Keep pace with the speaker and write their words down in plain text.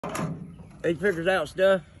He figures out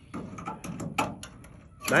stuff.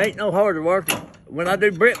 There ain't no harder work. When I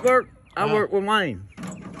do brick work, I work with Wayne.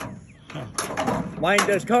 Wayne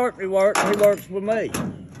does carpentry work, he works with me.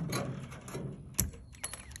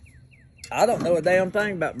 I don't know a damn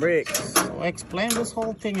thing about bricks. So explain this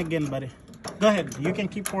whole thing again, buddy. Go ahead, you can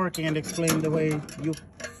keep working and explain the way you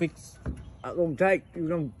fix. You're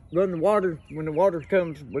gonna run the water, when the water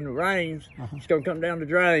comes, when it rains, it's gonna come down the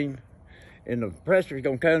drain, and the pressure is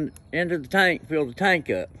gonna come into the tank, fill the tank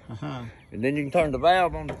up. And then you can turn the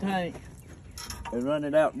valve on the tank and run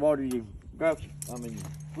it out and water your flowers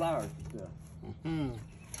and stuff.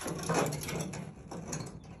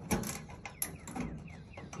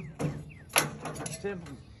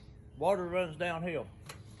 Simple. Water runs downhill.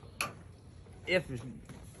 If you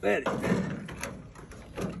let it.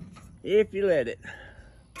 If you let it.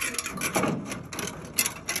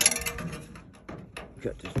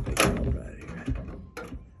 Cut this piece off right here.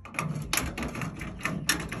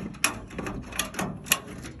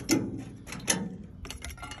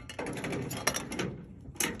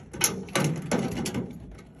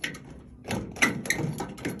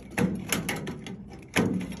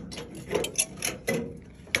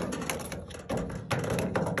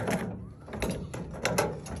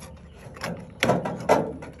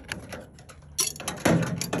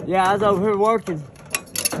 Yeah, I was over here working,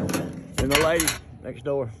 and the lady next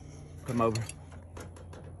door come over.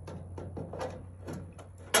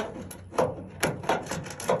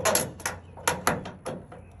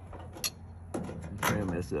 Trim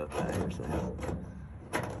this up right here, Sam.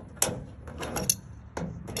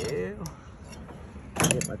 Yeah.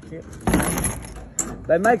 Get my tip.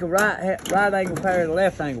 They make a right angle pair and a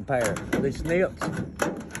left angle pair. These snips.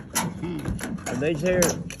 And these here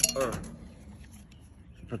are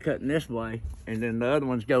for cutting this way, and then the other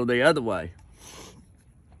ones go the other way.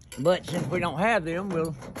 But since we don't have them,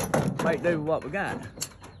 we'll make do with what we got.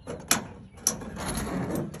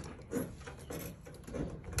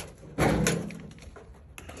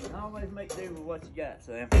 Always make do with what you got,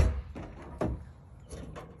 Sam.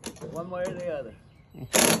 One way or the other.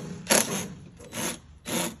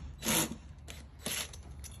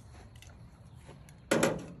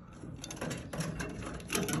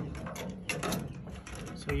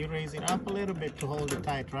 So you raise it up a little bit to hold it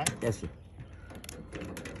tight, right? Yes, sir.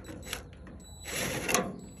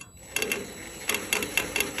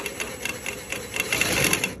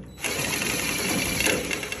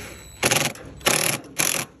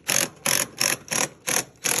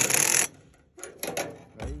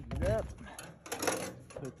 Raise it up.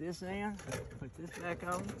 Put this in. Put this back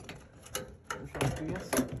on. Just like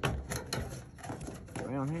this.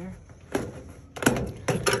 Around here.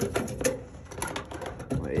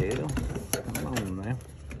 Well, come on now.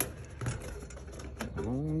 Come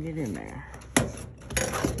on, get in there.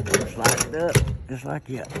 Slide it up, just like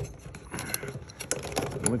that.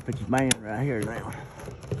 And we put your band right here now.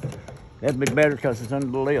 That'd be better because it's under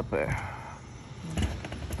the lip there.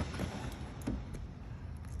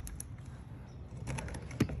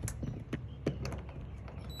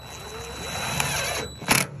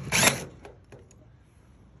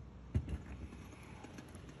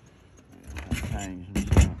 Let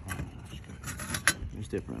me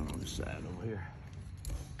step around on this side over here.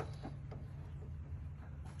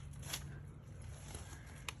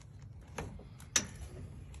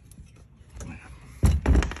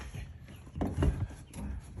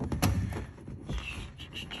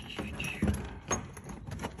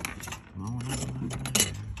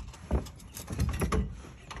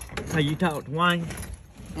 Hey, you talked to Wayne?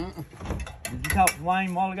 Did you talk to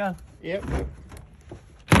Wayne a while ago? Yep.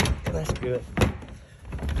 That's good.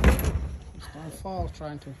 It's gonna fall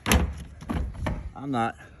trying to. I'm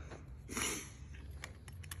not.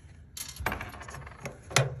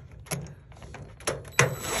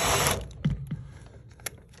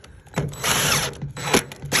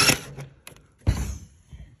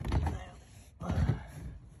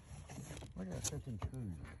 Where did I set them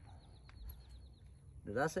screws?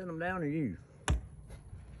 Did I set them down or you?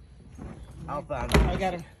 I'll find them. I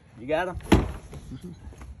got him. You got them?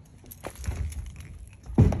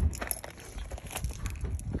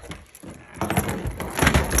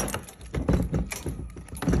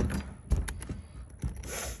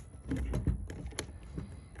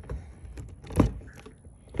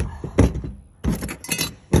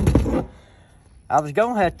 I was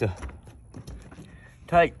gonna have to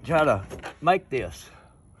try to make this,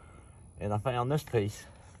 and I found this piece,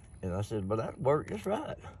 and I said, "But that worked just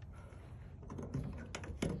right."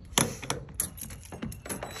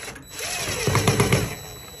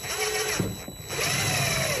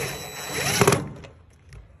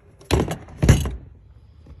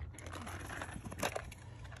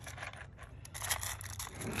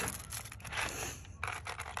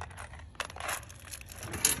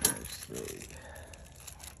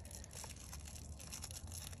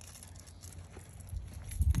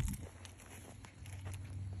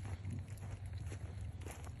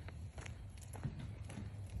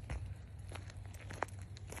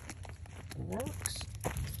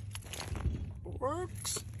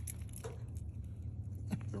 works.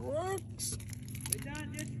 It works. Be done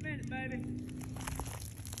in just a minute, baby.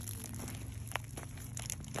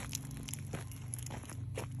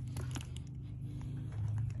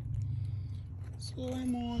 So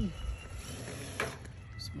I'm on.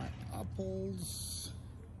 It's my apples.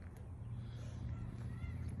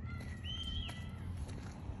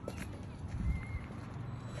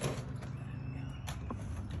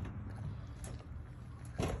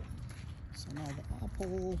 So now the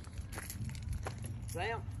apple.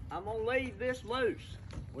 Sam, I'm gonna leave this loose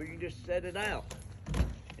where you just set it out. And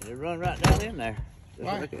it'll run right down in there. Just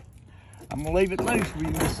Why? like it. I'm gonna leave it loose where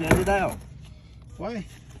you just set it out. Why?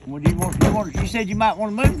 What do you want? You said you might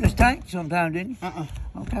want to move this tank sometime, didn't you?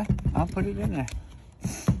 Okay, I'll put it in there.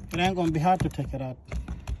 It ain't gonna be hard to take it out,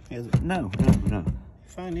 is it? No.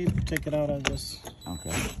 If I need to take it out, I'll just...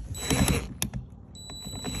 Okay.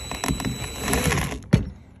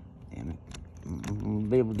 Damn it. I'm gonna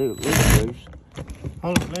be able to do it with loose.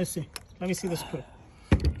 Hold on, let's see. Let me see the screw.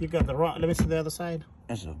 You got the rock. Let me see the other side.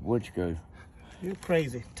 That's a wood screw. You're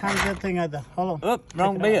crazy. Times that thing out there. Hold on. Oh,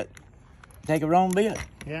 wrong bit. Take a wrong bit.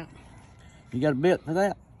 Yeah. You got a bit for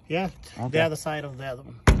that? Yeah. Okay. The other side of the other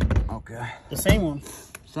one. Okay. The same one.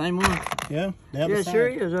 Same one? Yeah. The other Yeah, side. sure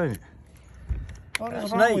is, ain't it? What That's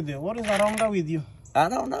is wrong neat. with you? What is wrong with you? I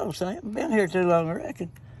don't know, Sam. Been here too long, I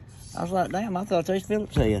reckon. I was like, damn, I thought that's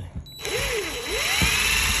Phillips head.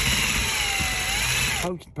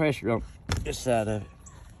 Hold some pressure on this side of it.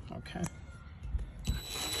 Okay.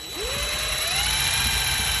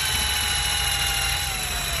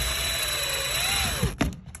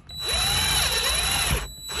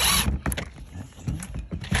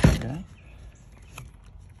 Okay.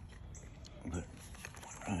 Put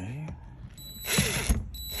right here.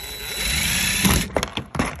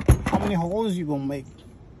 How many holes you gonna make?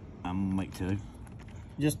 I'm gonna make two.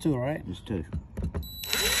 Just two, right? Just two.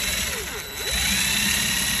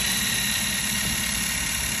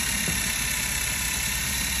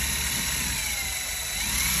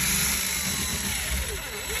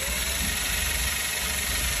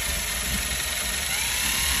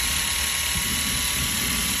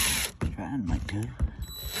 Try and make two.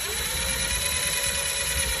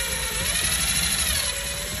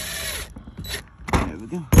 There we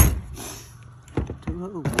go. Two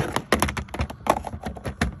holes.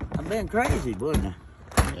 I've been crazy, wasn't I?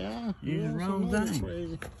 Yeah. Use the yeah, wrong so thing.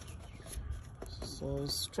 crazy. So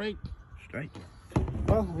straight. Straight.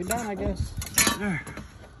 Well, we're done, I guess. There.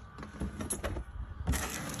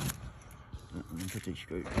 Let me put these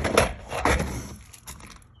screws.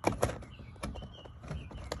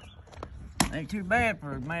 Ain't too bad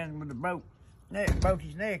for a man with a broke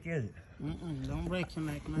his neck, is it? Don't break your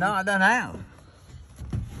neck, man. No, I done have.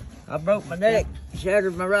 I broke my neck,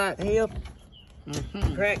 shattered my right hip,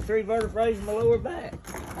 cracked 3 vertebrae in my lower back.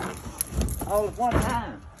 All at one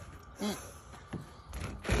time.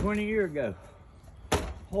 20 years ago.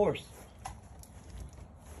 Horse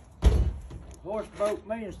broke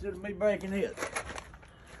me instead of me breaking it.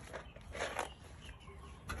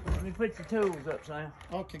 Let me put your tools up, Sam.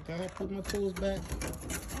 Okay, go ahead, put my tools back.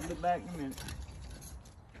 I'll be back in a minute.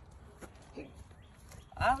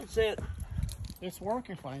 I would set, It's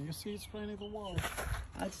working fine. You see it's running the wall.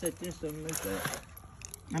 I'd set this underneath that.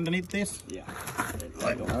 Underneath this? Yeah.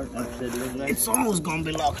 It's almost gonna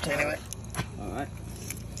be locked anyway. All right.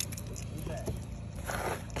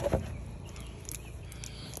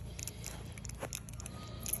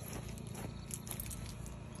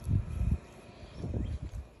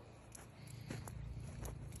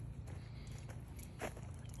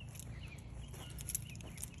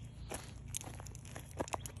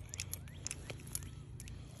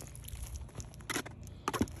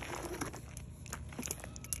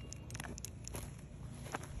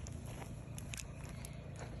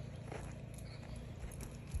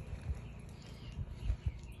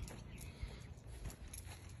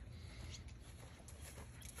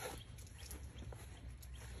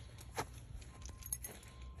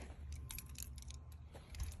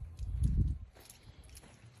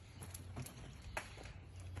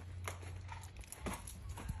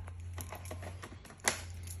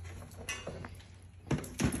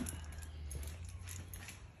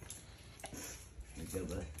 Go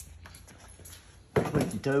back.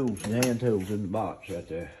 Put your tools, your hand tools in the box right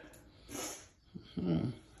there.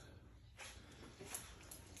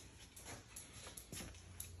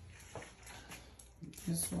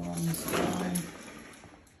 This one's fine.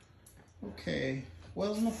 Okay.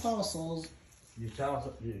 Where's my power source? Your saws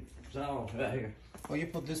right here. Oh, you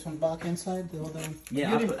put this one back inside the other one?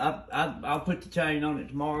 Yeah, I'll put the chain on it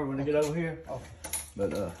tomorrow when I get over here. Okay.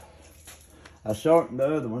 But I shortened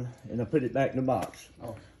the other one and I put it back in the box.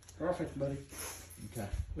 Oh, perfect, buddy. Okay.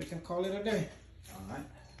 We can call it a day. All right.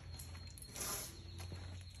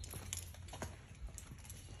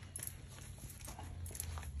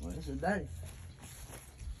 Well, it's a day.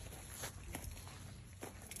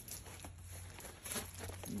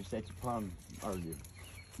 You set your plum or your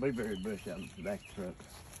blueberry bush out in the back of the truck.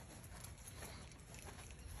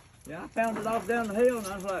 Yeah, I found it off down the hill and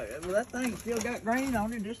I was like, well, that thing still got grain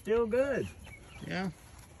on it. It's still good. Yeah.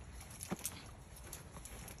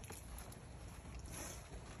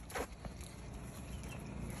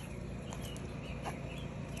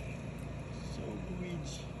 So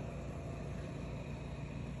Luigi.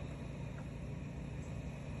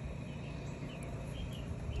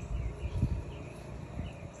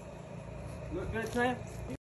 Look good, Sam?